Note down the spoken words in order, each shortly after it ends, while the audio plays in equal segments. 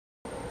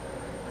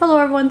Hello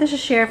everyone, this is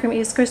Cher from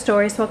East Coast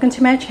Stories. Welcome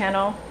to my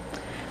channel.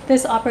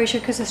 This Operation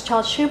Christmas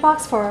Child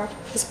Shoebox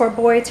is for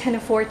boy 10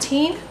 to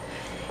 14,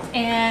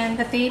 and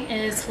the theme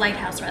is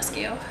Lighthouse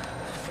Rescue.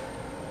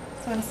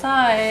 So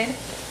inside,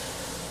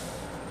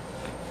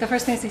 the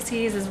first things he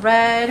sees is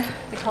red,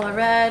 the color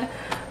red,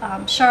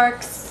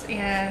 sharks,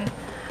 and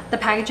the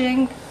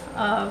packaging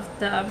of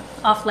the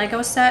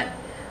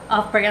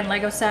off-brand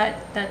Lego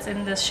set that's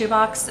in this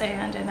shoebox,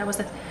 and that was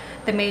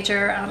the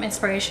major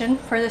inspiration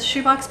for this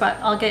shoebox, but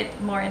I'll get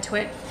more into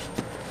it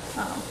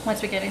once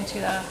we get into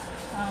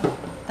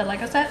the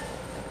Lego set.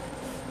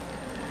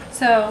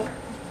 So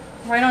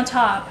right on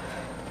top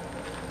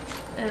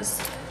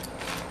is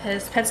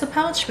his pencil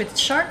pouch with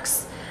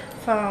sharks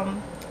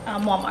from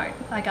Walmart.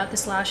 I got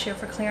this last year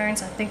for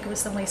clearance. I think it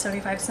was only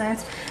 75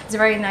 cents. It's a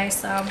very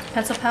nice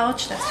pencil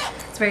pouch.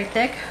 It's very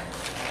thick.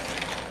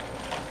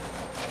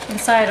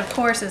 Inside, of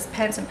course, is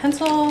pens and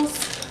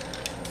pencils.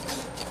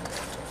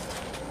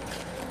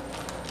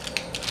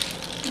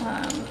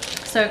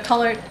 So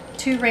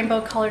two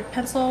rainbow colored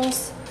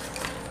pencils,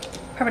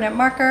 permanent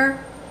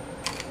marker,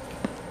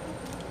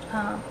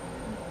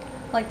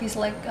 like these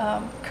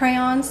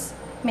crayons,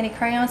 mini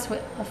crayons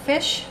with a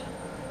fish,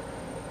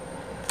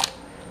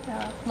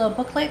 little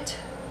booklet,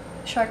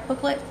 shark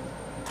booklet,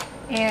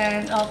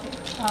 and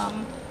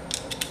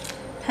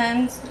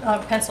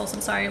pencils,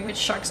 I'm sorry, with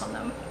sharks on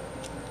them.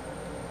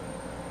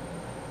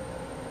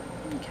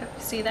 Okay,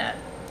 see that?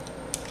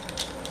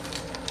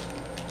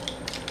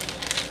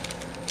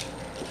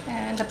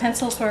 And the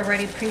pencils were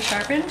already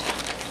pre-sharpened.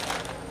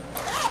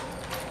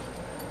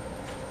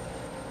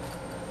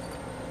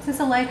 Since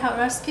the Lighthouse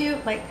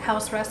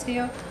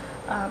Rescue,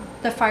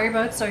 the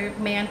fireboats are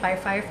manned by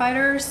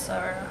firefighters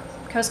or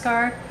Coast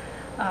Guard.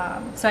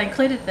 So I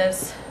included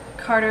this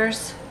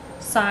Carter's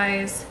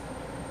size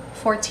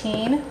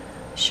 14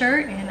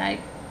 shirt, and I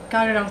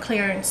got it on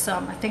clearance,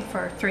 I think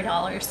for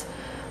 $3.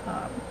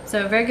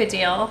 So a very good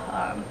deal.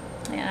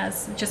 And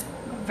it's just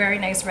a very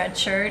nice red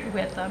shirt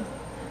with a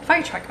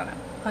fire truck on it,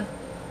 on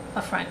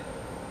up front.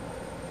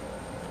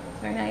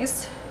 Very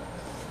nice.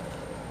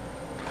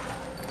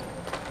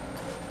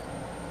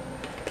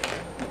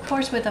 Of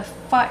course, with a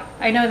fire,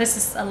 I know this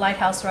is a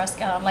Lighthouse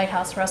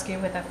Rescue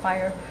with a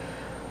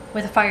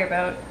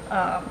fireboat.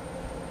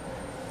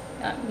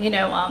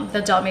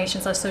 The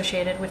Dalmatians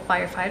associated with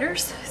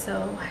firefighters.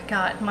 So I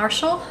got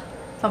Marshall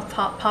from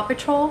Paw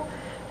Patrol.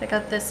 I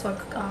got this one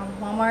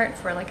Walmart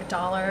for like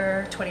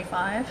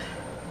 $1.25.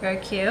 Very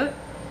cute.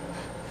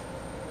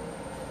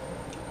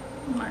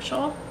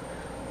 Marshall.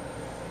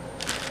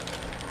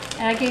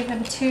 And I gave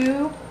him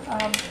two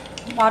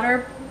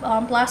water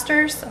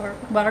blasters or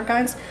water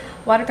guns.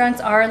 Water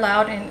guns are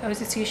allowed in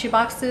OCC shoe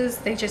boxes.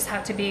 They just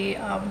have to be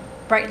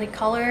brightly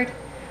colored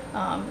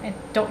and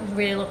don't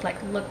really look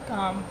like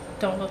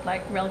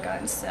real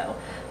guns. So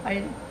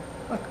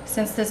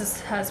since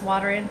this has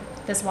water in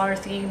this water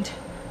themed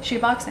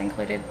shoebox, I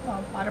included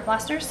water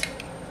blasters.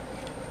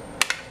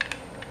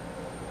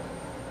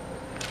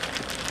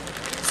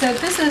 So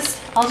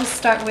I'll just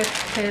start with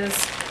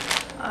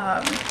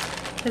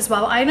his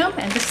wow item,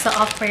 and this is the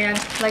off-brand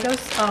Lego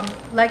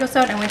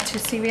set. I went to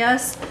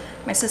CVS,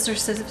 my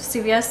sister's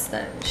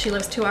CVS, she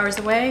lives 2 hours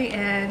away,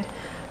 and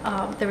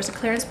there was a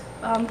clearance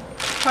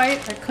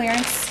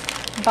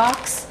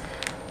box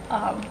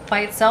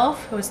by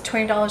itself. It was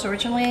 $20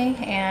 originally,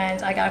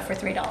 and I got it for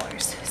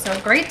 $3. So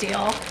great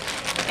deal.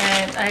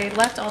 And I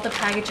left all the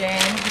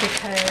packaging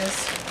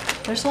because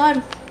there's a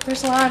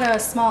lot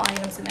of small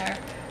items in there,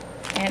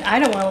 and I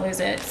don't want to lose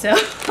it. So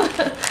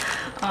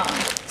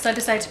so I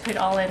decided to put it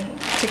all in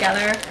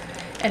together,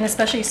 and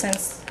especially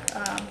since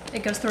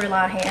it goes through a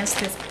lot of hands.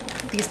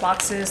 These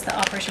boxes, the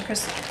Operation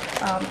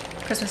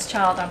Christmas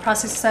Child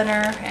Processing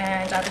Center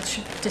and the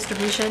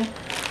distribution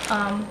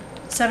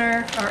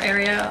center or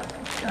area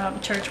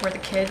church where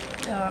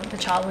the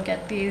child will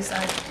get these.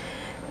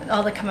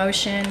 All the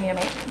commotion,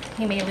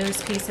 he may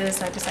lose pieces,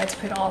 so I decided to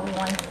put it all in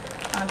one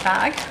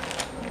bag.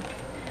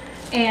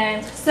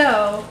 And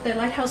so the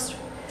Lighthouse,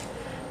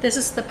 this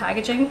is the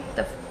packaging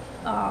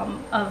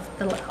of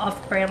the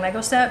off-brand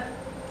Lego set.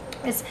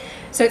 It's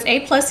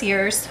 8+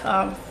 years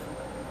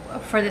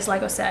for this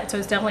Lego set, so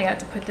it's definitely had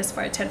to put this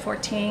for a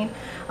 10-14.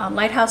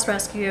 Lighthouse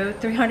Rescue,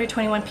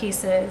 321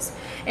 pieces,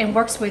 and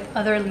works with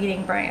other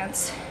leading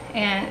brands.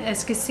 And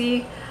as you can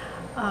see,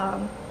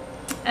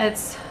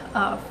 it's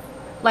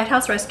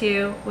Lighthouse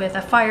Rescue with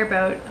a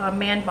fireboat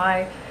manned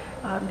by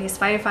these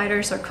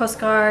firefighters or Coast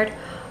Guard,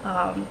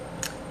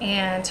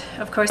 and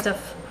of course the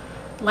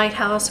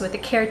lighthouse with the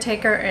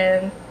caretaker,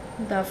 and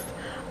the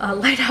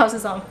lighthouse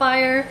is on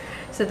fire,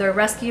 so they're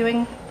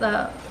rescuing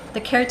the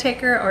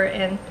caretaker or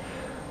in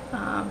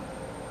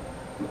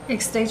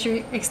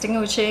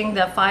extinguishing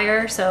the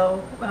fire.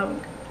 So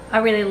I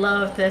really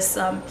love this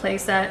play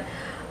set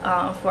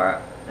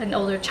for an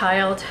older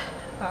child,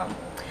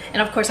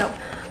 and of course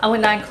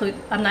I'm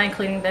not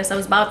including this. I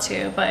was about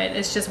to, but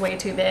it's just way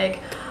too big.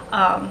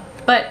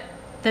 But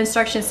the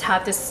instructions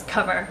have this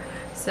cover,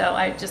 so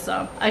I just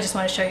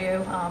want to show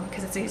you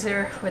because it's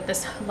easier with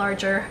this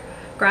larger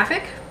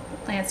graphic.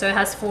 And so it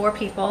has 4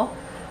 people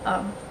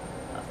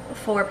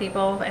 4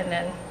 people, and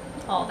then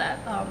all that,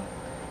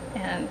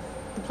 and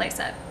the play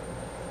set.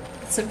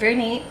 So very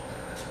neat.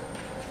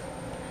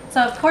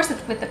 So of course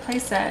with the play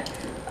set,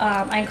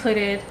 I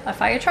included a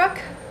fire truck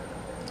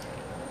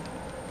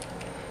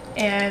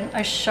and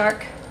a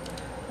shark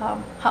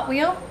Hot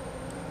Wheel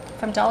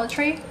from Dollar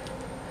Tree.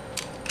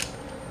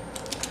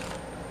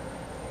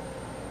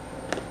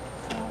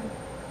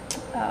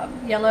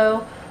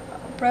 Yellow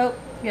rope,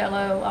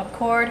 yellow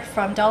cord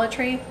from Dollar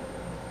Tree.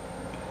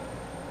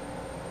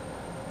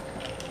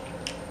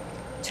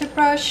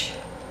 Toothbrush.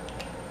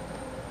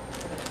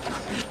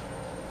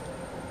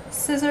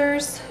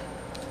 Scissors.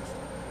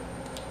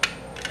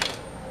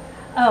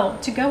 Oh,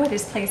 to go with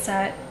this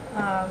playset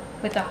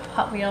with the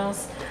Hot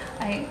Wheels,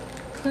 I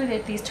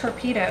included these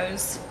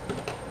torpedoes.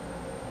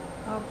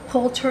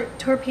 Pull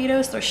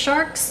torpedoes. They're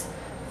sharks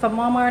from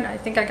Walmart. I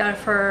think I got it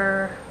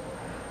for,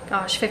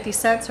 gosh, 50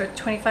 cents or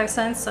 25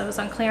 cents. So it was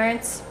on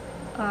clearance.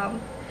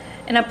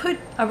 And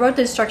I wrote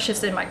the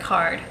instructions in my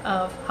card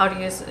of how to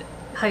use it,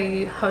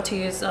 how to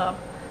use a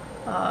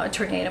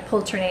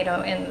pull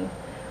tornado in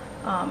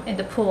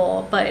the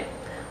pool. But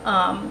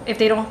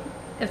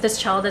if this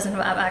child doesn't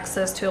have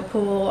access to a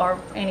pool or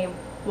any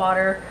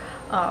water,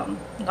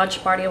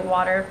 large body of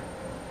water,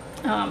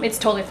 it's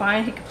totally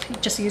fine. He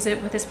could just use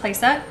it with his play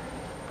set.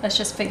 That's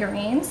just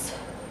figurines.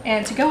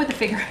 And to go with the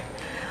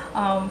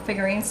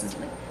figurines is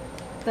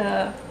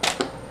the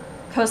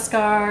Coast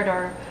Guard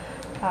or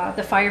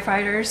the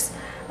firefighters,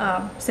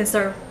 since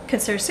they're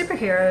considered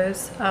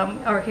superheroes,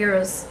 or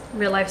heroes,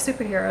 real life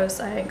superheroes.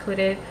 I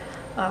included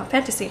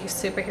fantasy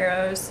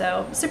superheroes,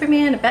 so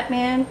Superman and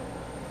Batman.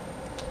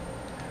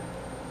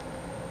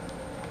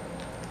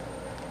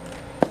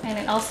 And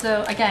then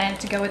also, again,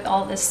 to go with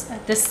all this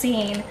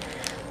scene,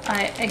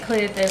 I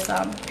included this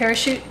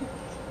parachute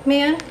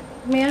man.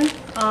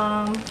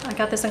 I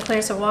got this on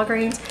clearance at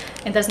Walgreens.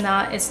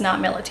 It's not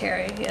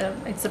military.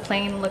 It's a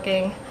plain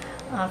looking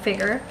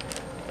figure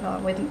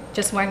with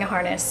just wearing a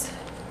harness.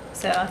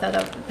 So I thought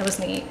that was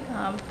neat.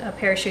 A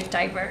parachute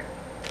diver.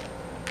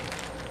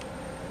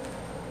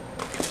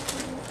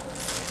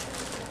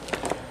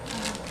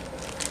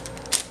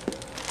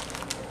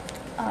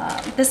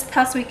 This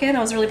past weekend, I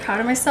was really proud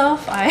of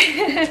myself.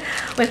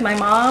 With my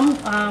mom,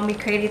 we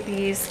created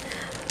these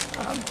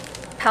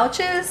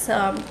pouches,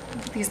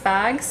 these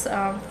bags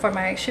for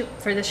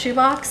the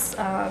shoebox.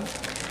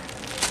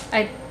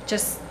 I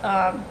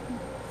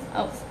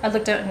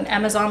looked at an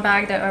Amazon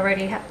bag that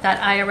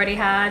I already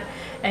had,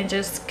 and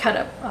just cut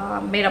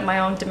up, made up my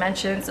own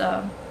dimensions,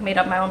 made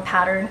up my own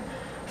pattern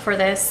for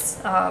this.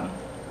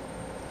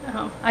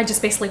 I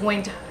just basically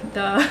winged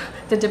the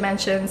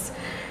dimensions,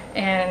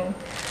 and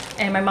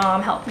my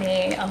mom helped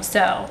me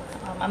sew.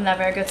 I'm not a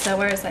very good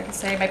sewer, as I can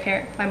say.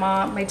 My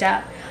mom, my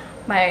dad,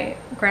 my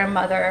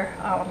grandmother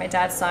on my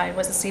dad's side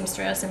was a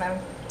seamstress, and my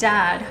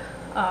dad,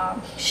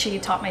 she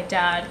taught my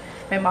dad.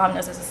 My mom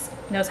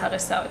knows how to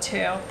sew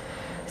too.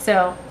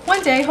 So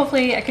one day,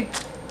 hopefully, I could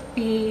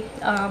be.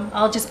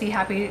 I'll just be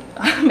happy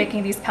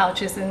making these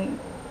pouches, and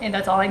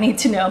that's all I need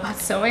to know about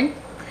sewing.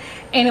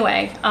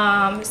 Anyway,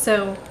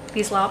 so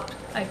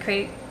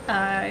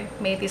I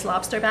made these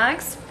lobster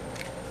bags.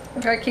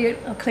 Very cute,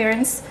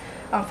 clearance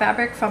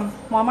fabric from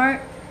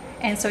Walmart.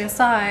 And so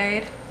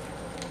inside,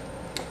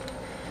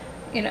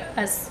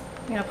 as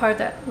part of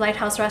the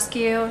Lighthouse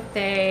Rescue,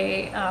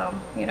 they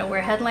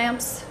wear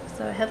headlamps.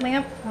 So a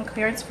headlamp on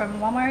clearance from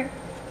Walmart.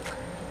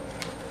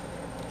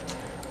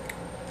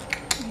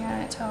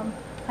 And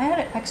I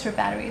had extra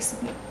batteries.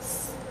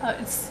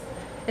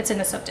 It's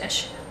in a soap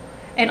dish,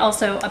 and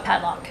also a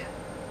padlock.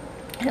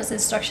 It has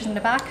instructions in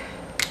the back.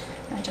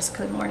 And I just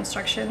include more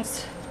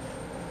instructions.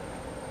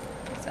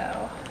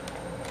 So,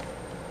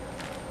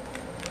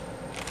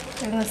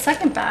 in the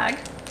second bag,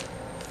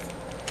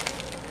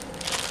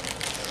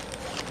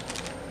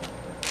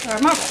 there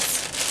are marbles.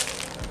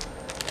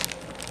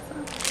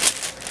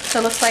 So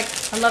it looks like,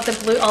 I love the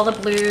blue, all the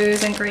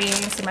blues and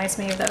greens. Reminds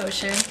me of the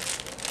ocean.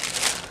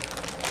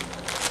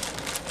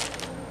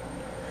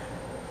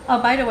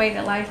 Oh, by the way,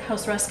 the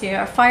Lighthouse Rescue,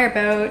 a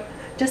fireboat,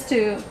 just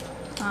to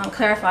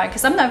clarify,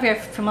 because I'm not very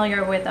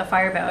familiar with a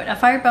fireboat. A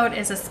fireboat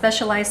is a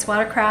specialized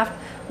watercraft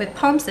with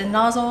pumps and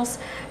nozzles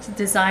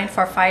designed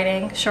for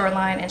fighting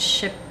shoreline and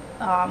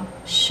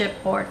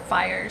shipboard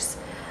fires.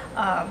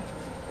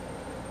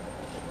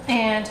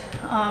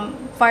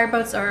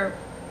 Fireboats are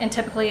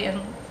typically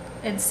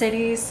in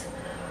cities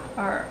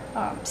or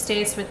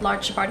states with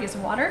large bodies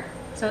of water.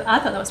 So I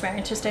thought that was very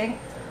interesting.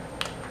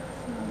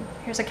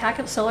 Here's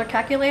a solar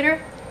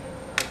calculator.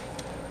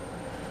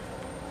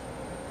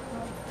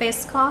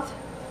 Face cloth.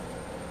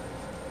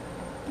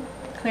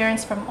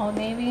 Clearance from Old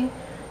Navy.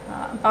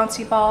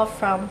 Bouncy ball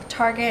from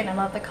Target, and I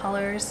love the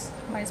colors.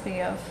 Reminds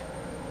me of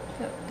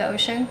the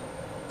ocean.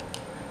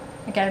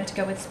 Again, to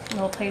go with a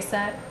little play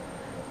set.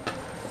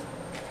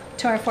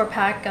 204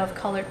 pack of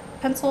colored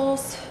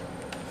pencils.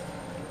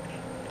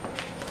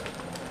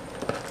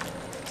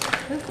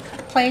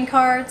 Playing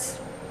cards.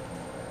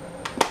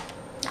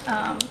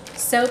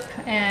 Soap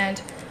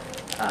and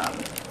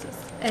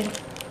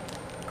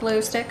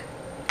glue stick.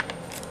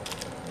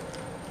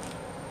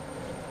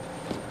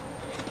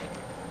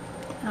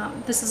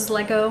 This is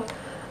Lego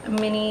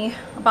mini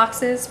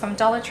boxes from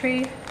Dollar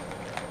Tree.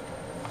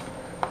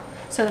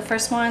 So the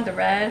first one, the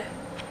red,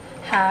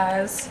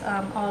 has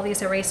all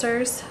these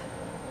erasers,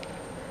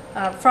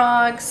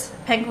 frogs,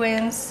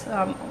 penguins,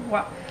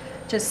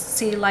 just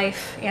sea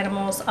life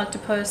animals,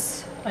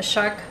 octopus, a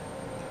shark.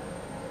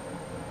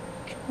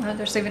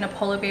 There's even a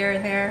polar bear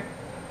in there.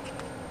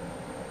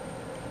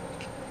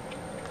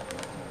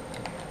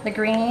 The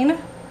green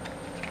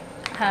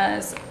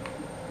has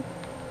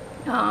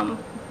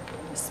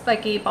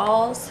spiky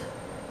balls.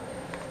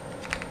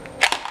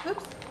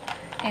 Oops.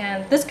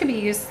 And this could be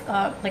used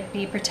like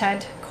the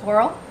pretend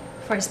coral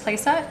for his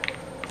playset.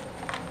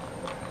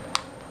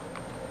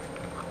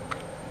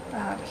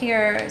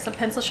 Here is a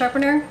pencil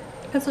sharpener,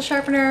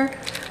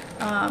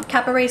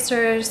 cap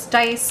erasers,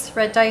 dice,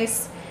 red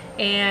dice,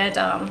 and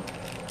a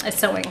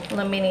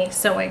little mini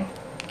sewing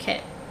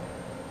kit.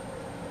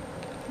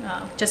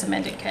 Just a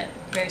mending kit,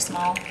 very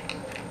small.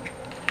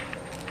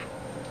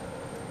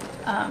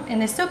 In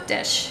the soap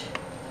dish,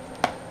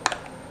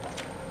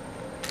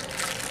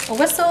 a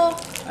whistle,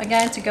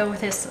 again to go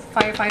with his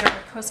firefighter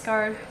or Coast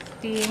Guard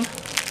theme.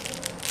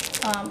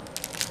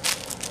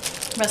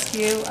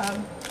 Rescue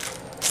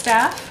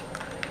staff,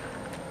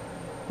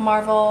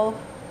 Marvel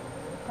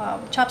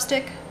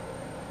chopstick.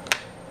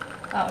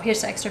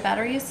 Here's the extra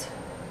batteries.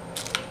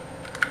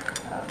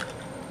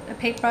 A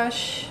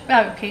paintbrush,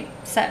 paint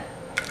set.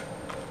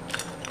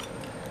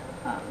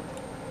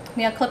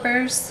 Nail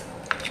clippers,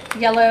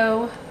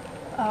 yellow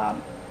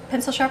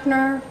pencil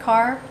sharpener,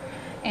 car,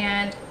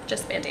 and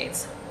just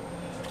band-aids.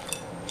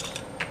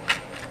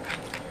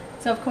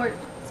 So of course,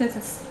 since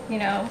it's, you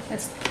know,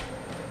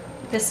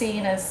 this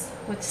scene is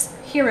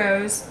with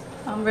heroes,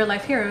 real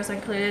life heroes, I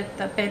included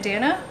the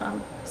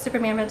bandana,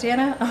 Superman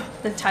bandana. Oh,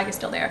 the tag is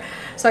still there.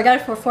 So I got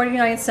it for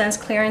 49 cents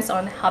clearance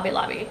on Hobby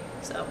Lobby.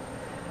 So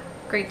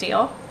great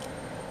deal.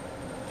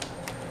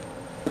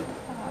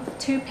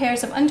 2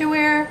 pairs of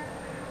underwear,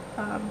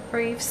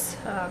 briefs,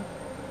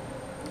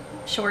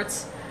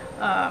 shorts,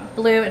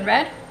 blue and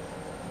red.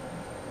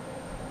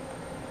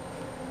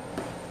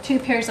 2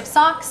 pairs of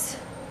socks,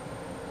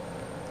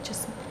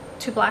 just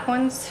 2 black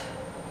ones.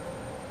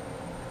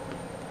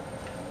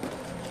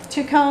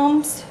 2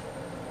 combs,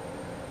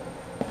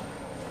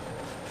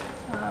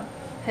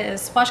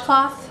 his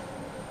washcloth,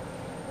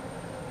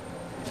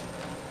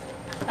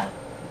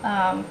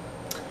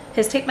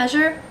 his tape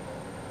measure,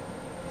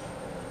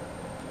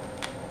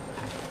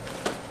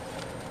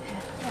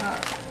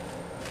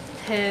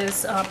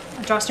 his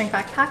drawstring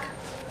backpack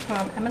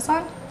from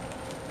Amazon.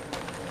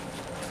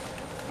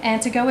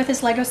 And to go with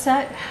his Lego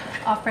set,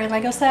 off-brand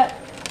Lego set,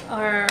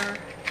 are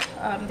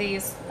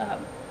these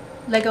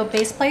Lego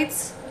base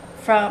plates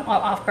from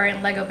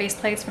off-brand Lego base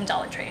plates from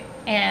Dollar Tree.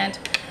 And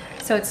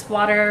so it's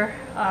water,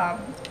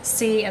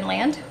 sea, and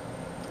land.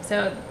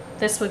 So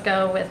this would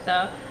go with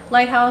the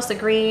lighthouse, the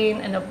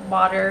green, and the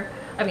water.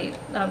 I mean,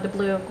 the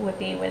blue would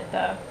be with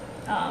the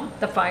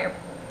fire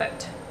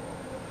boat.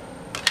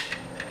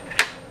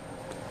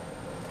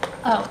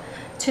 Oh,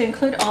 to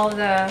include all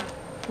the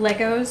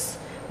Legos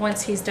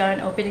once he's done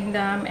opening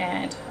them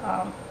and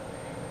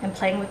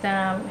playing with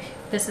them,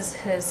 this is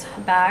his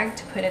bag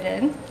to put it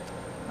in.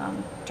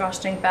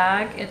 Drawstring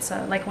bag. It's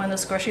like one of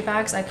those grocery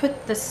bags. I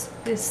put this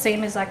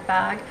same exact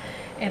bag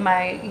in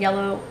my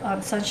yellow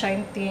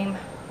sunshine theme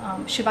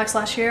shoebox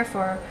last year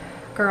for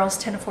girls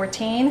 10 to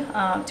 14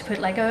 to put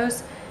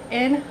Legos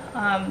in.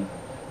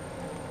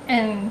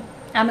 And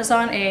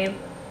Amazon, a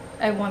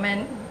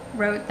woman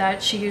wrote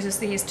that she uses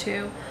these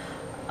to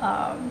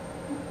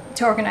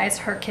organize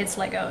her kids'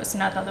 Legos,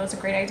 and I thought that was a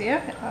great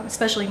idea,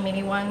 especially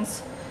mini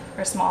ones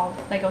or small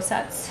Lego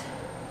sets.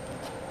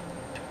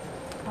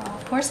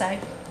 Of course, I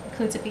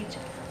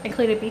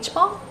included beach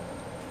ball,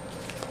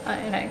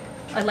 and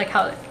I like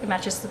how it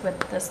matches with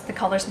this. The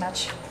colors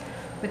match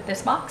with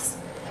this box.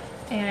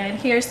 And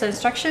here's the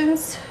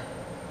instructions.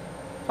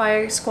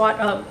 Fire Squad.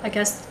 Oh, I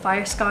guess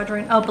Fire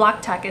Squadron. Oh,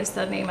 Black Tech is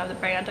the name of the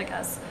brand, I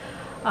guess.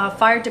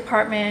 Fire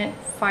Department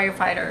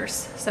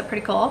firefighters. So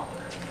pretty cool.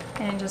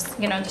 And just,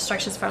 you know,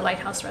 instructions for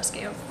Lighthouse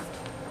Rescue.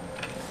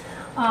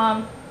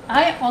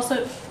 I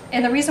also,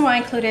 and the reason why I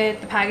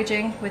included the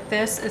packaging with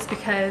this is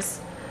because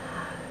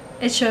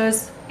it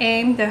shows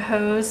aim the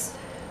hose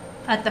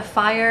at the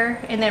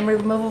fire and then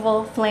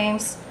removable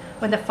flames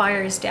when the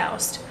fire is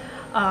doused.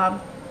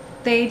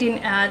 They didn't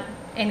add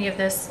any of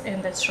this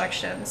in the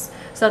instructions,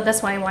 so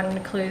that's why I wanted to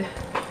include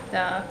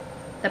the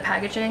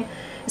packaging.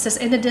 It says,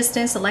 in the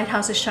distance, the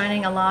lighthouse is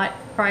shining a lot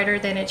brighter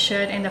than it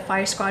should, and the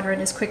fire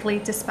squadron is quickly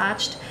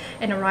dispatched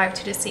and arrived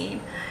to the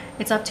scene.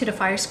 It's up to the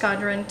fire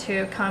squadron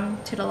to come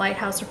to the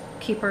lighthouse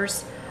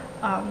keeper's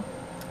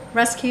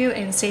rescue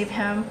and save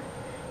him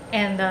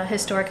and the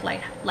historic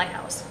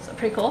lighthouse. So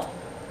pretty cool.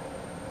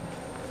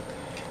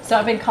 So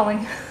I've been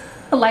calling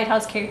the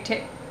lighthouse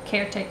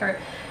caretaker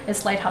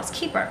is lighthouse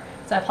keeper.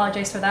 So I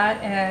apologize for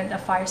that. And the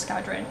fire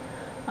squadron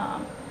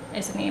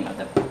is the name of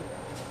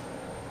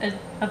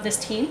this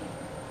team,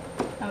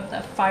 of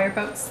the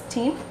fireboats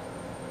team.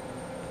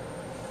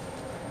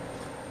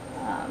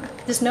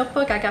 This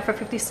notebook I got for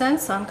 50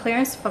 cents on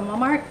clearance from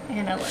Walmart,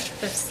 and I like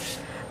this,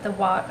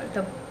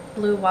 the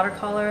blue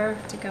watercolor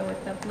to go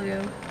with the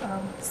blue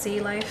sea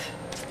life.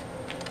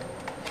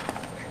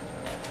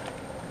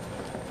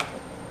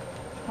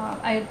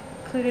 I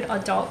included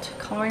adult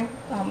coloring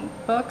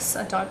books,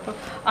 adult book.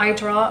 I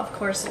draw, of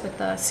course, with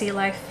the sea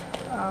life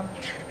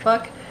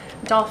book,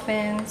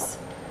 dolphins,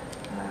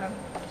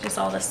 just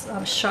all this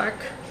shark,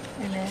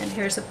 and then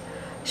here's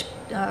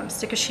a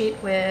sticker sheet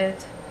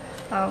with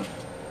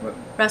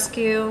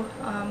rescue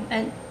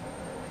and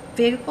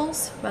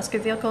rescue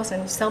vehicles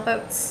and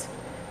sailboats.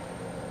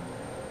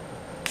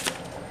 I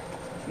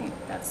think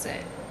that's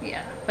it.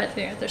 Yeah, but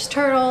there's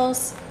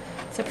turtles,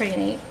 so pretty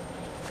neat.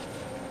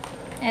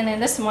 And then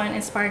this one,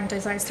 Inspiring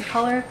Designs to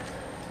Color.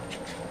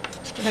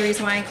 The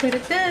reason why I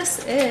included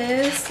this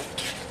is,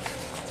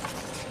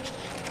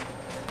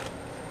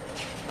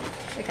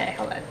 okay,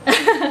 hold on.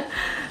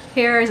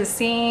 Here is a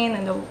scene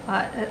and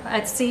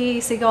at sea,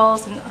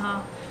 seagulls, and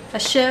a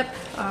ship.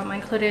 I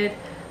included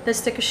this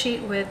sticker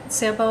sheet with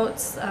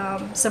sailboats,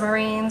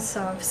 submarines,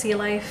 sea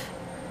life.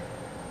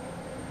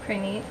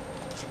 Pretty neat.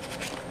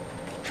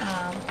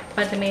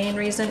 But the main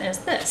reason is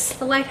this,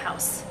 the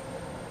lighthouse.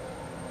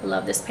 I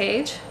love this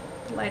page,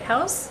 the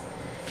lighthouse.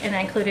 And I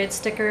included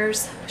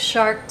stickers,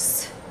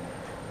 sharks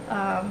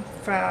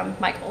from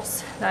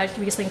Michael's that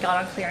I recently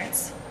got on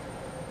clearance.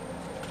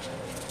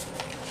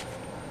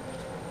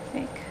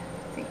 I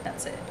think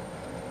that's it.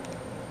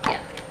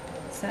 Yeah,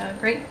 so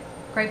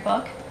great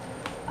book.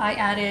 I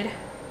added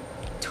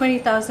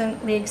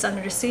 20,000 Leagues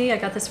Under the Sea. I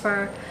got this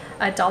for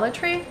a Dollar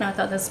Tree, and I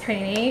thought this was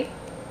pretty neat.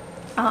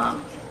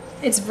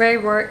 It's very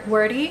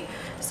wordy,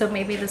 so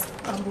maybe this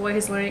boy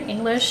who's learning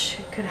English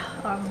could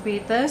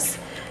read this.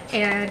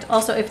 And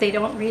also, if they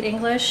don't read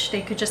English,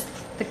 they could just,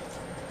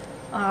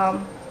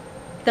 the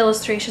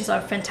illustrations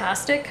are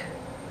fantastic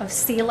of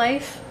sea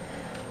life,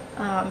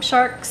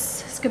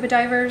 sharks, scuba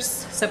divers,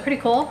 so pretty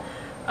cool.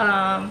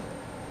 And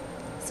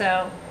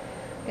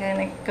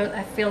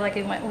I feel like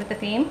it went with the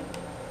theme.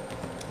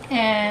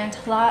 And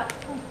the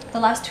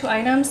last two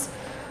items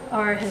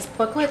are his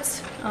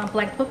booklets,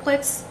 blank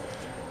booklets.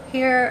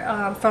 Here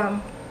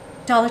from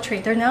Dollar Tree.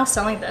 They're now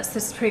selling this.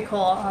 This is pretty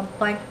cool.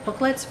 Blank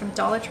booklets from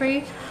Dollar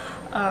Tree.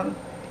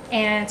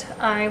 And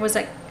I was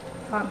at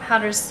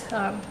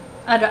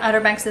Outer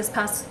Banks this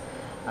past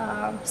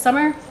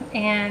summer,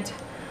 and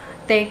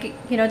they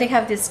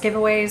have these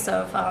giveaways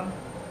of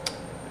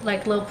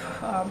like little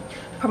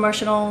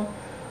promotional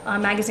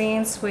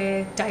magazines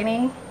with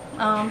dining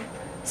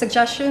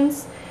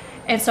suggestions,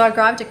 and so I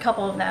grabbed a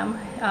couple of them,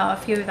 a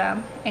few of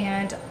them,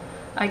 and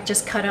I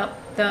just cut up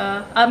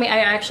I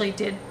actually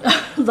did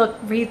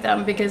read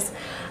them because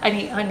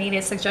I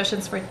needed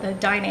suggestions for the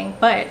dining,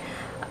 but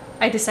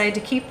I decided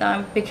to keep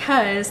them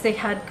because they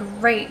had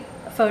great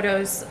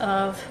photos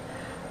of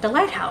the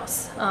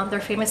lighthouse, their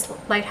famous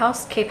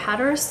lighthouse, Cape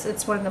Hatteras.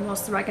 It's one of the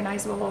most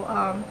recognizable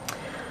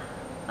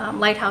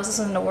lighthouses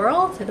in the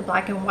world. The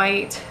black and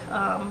white.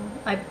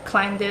 I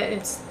climbed it.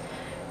 It's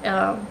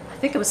I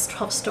think it was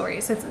 12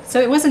 stories. So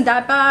it wasn't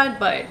that bad,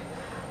 but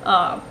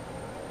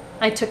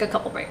I took a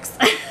couple breaks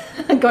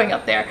going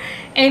up there.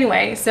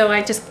 Anyway, so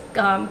I just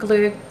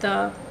glued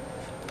the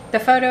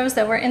photos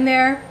that were in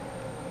there,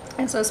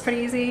 and so it's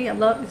pretty easy. I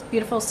love this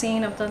beautiful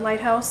scene of the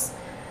lighthouse,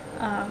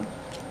 and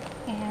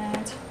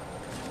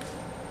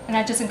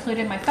I just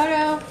included my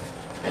photo,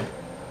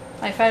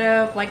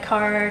 blank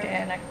card,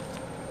 and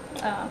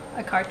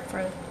a card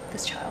for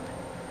this child.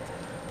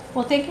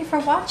 Well, thank you for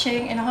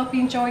watching, and I hope you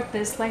enjoyed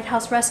this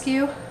Lighthouse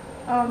Rescue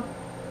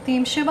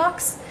themed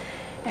shoebox,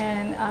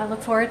 and I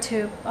look forward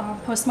to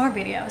post more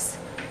videos.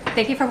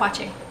 Thank you for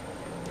watching.